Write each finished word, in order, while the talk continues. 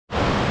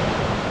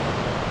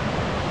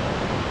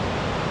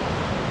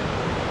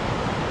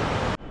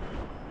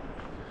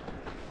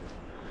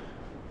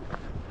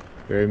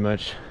Very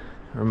much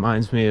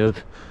reminds me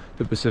of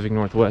the Pacific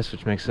Northwest,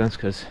 which makes sense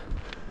because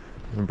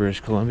I'm in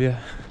British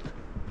Columbia.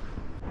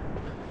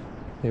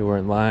 They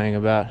weren't lying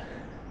about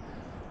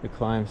the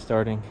climb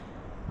starting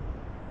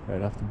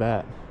right off the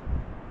bat.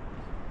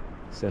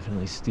 It's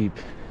definitely steep.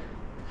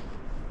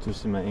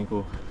 Twisted my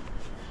ankle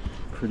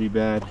pretty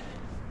bad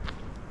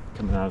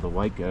coming out of the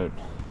White Goat.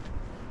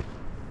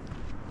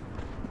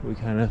 We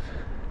kind of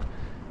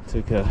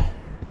took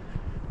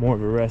more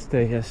of a rest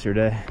day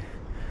yesterday,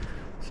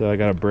 so I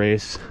got a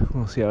brace.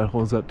 We'll see how it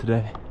holds up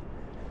today.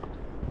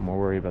 I'm more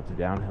worried about the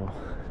downhill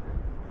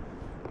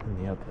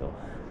than the uphill.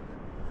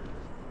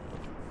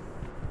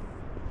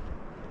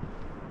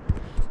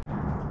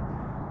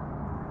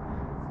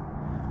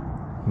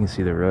 You can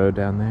see the road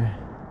down there.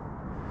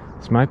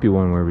 This might be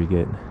one where we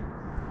get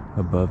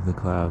above the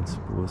clouds,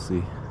 but we'll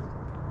see.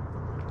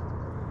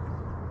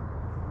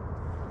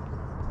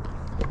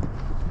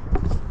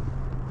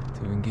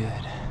 Doing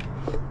good.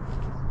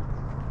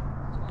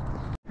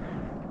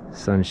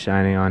 Sun's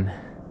shining on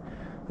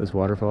those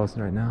waterfalls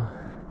right now.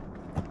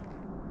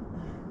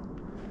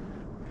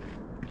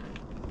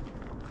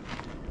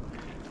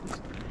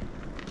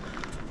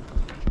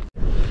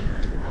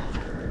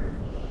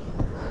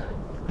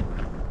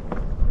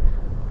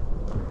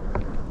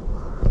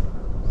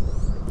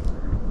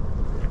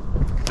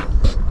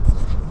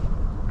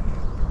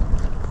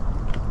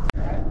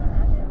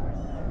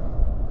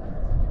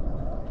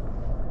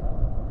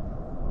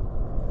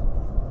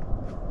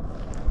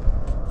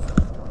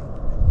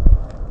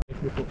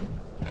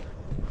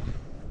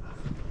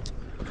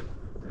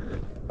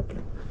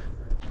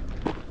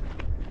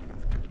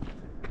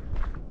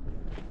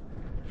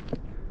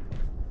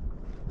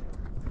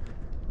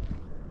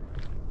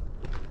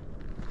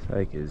 This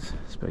hike is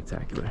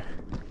spectacular.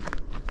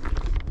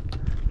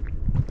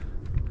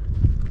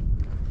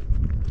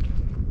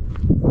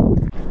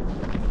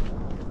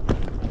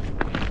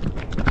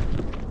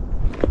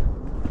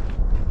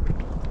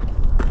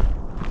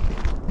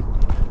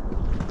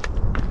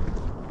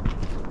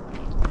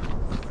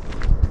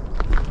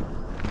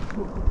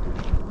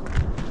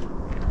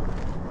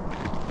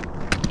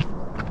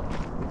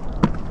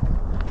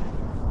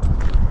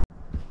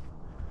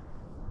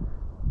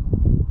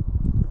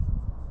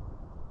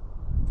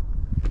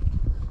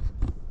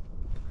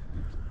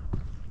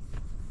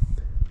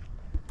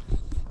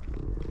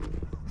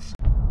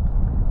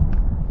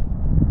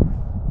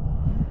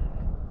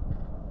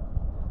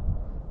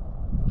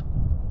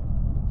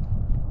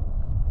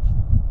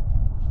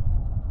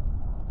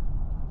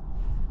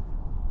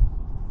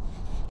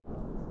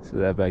 So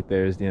that back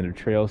there is the end of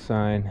trail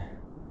sign.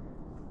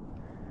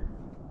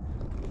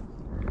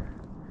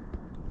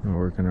 And we're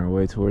working our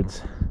way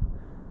towards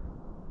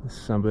the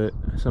summit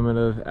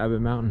of Abbott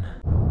Mountain.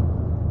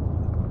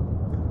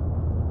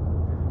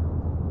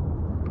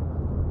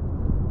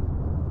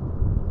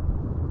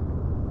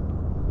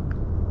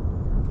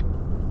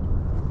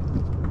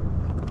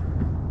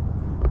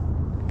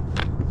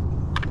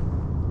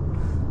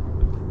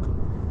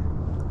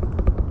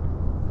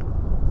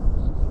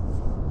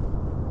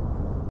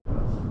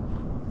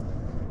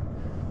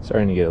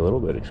 Starting to get a little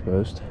bit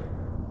exposed.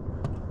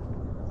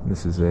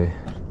 This is a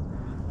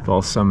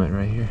false summit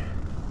right here.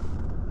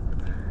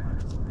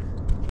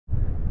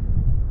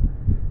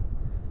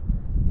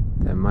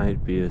 That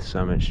might be the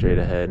summit straight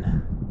ahead.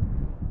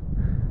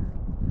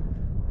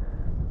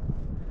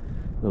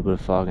 A little bit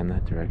of fog in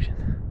that direction.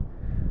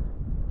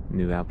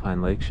 New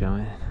Alpine Lake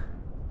showing.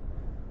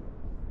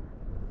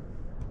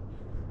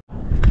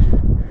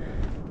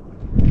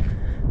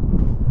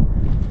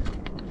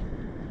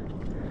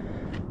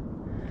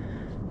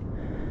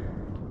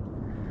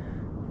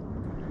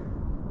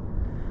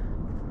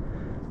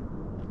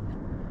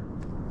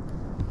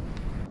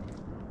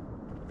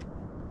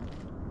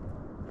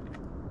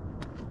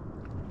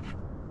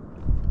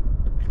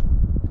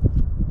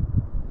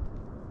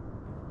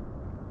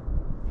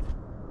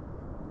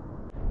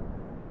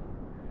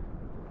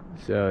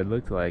 So it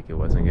looked like it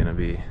wasn't going to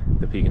be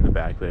the peak in the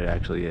back, but it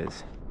actually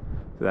is.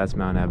 So that's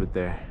Mount Abbott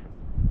there.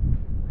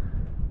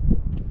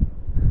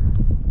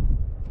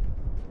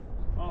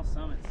 All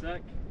summits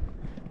suck.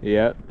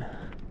 Yep.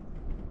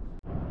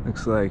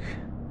 Looks like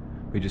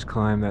we just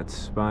climbed that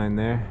spine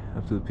there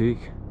up to the peak.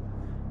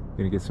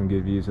 Gonna get some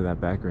good views of that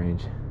back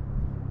range.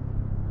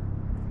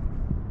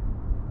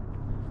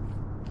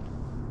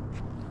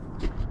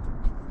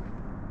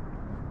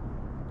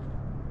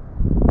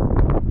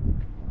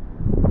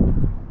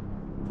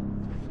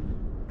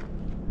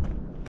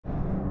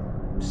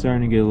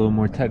 Starting to get a little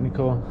more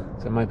technical,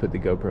 so I might put the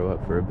GoPro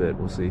up for a bit.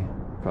 We'll see.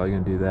 Probably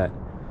gonna do that.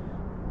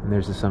 And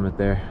there's the summit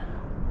there,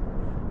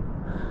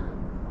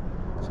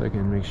 so I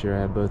can make sure I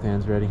have both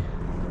hands ready.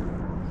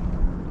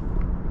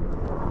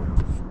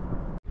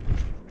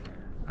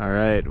 All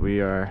right, we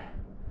are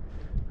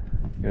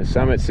gonna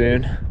summit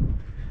soon.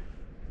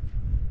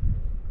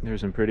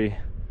 There's some pretty,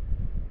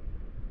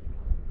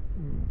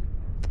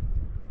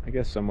 I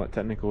guess, somewhat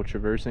technical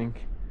traversing.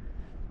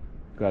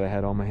 Glad I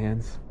had all my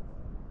hands.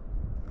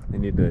 I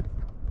need to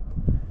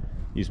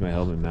use my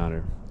helmet mount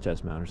or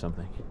chest mount or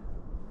something.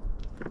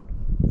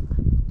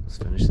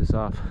 Let's finish this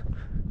off.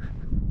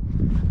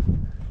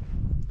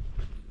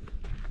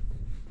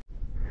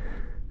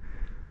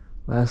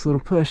 Last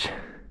little push.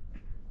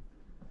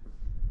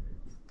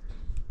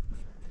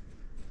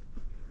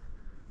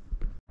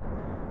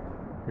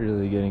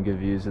 Really getting good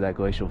views of that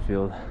glacial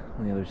field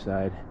on the other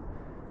side.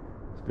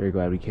 Very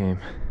glad we came.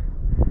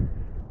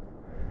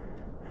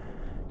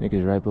 Nick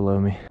is right below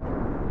me.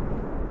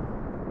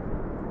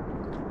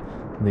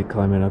 Nick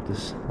climbing up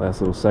this last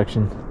little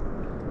section.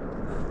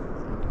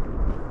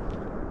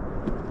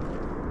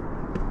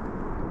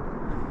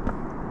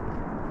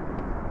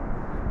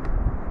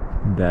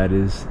 That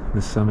is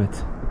the summit.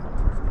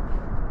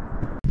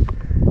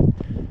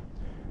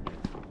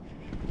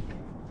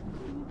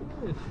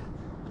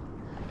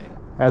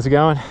 How's it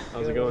going?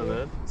 How's it going,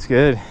 man? It's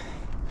good.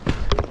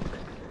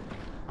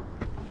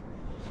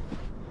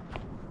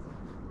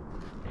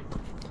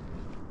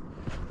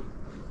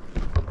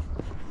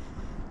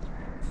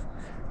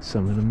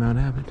 Summit of Mount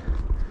Abbott.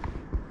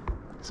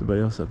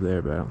 Somebody else up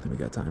there, but I don't think we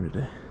got time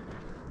today.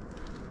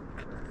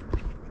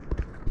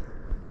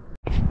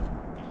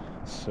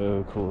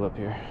 So cool up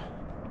here.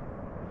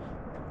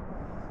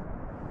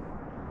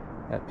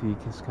 That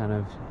peak has kind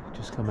of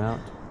just come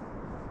out.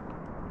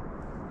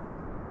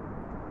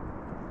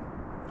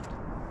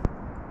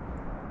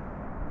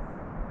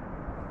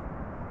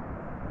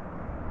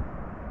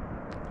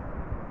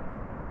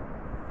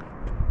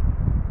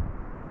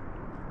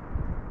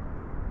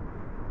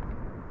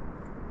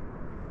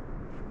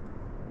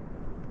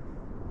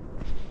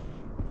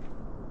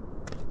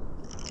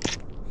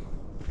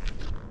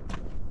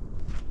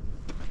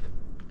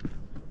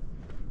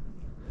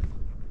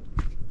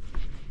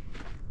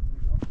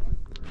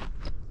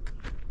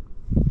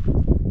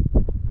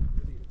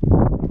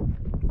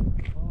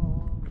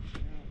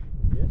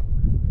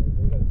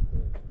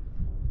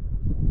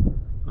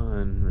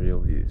 Unreal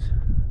views.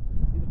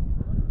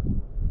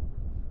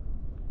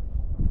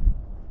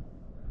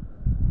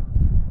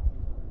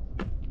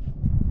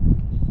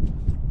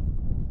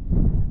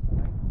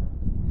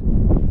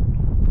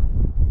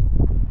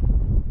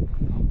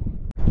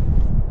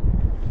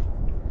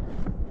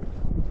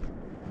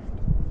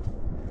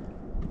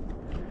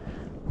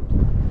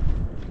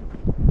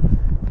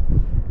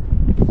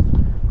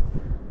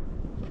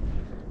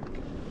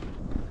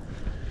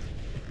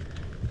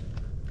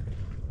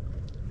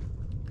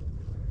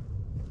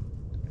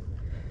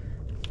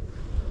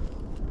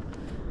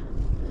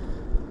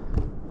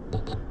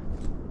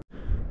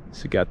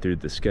 So got through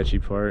the sketchy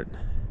part,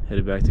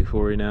 headed back to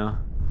Corey now.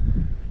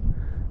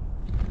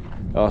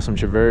 Awesome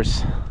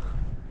traverse.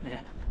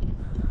 Yeah.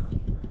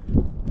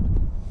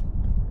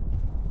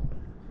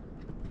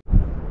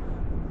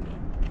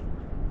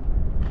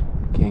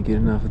 Can't get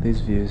enough of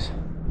these views.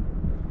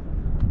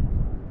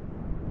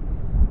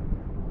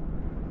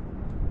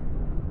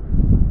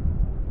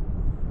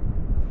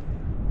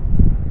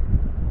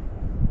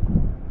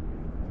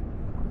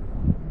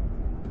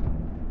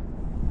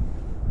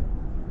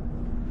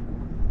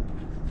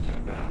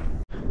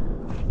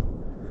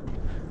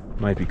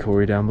 Might be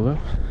Corey down below.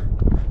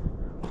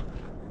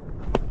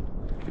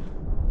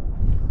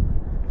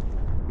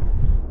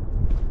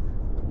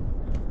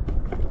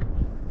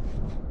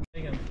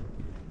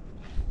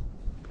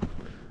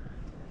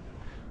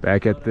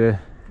 Back at the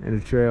end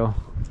of the trail.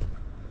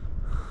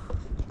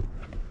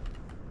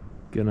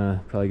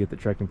 Gonna probably get the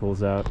trekking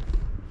poles out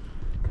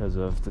because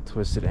of the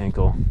twisted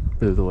ankle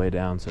through the way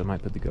down, so I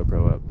might put the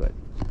GoPro up, but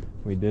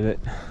we did it.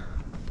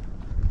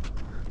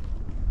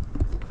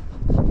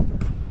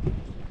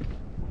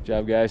 Good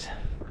job, guys.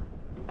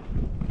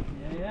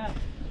 Yeah.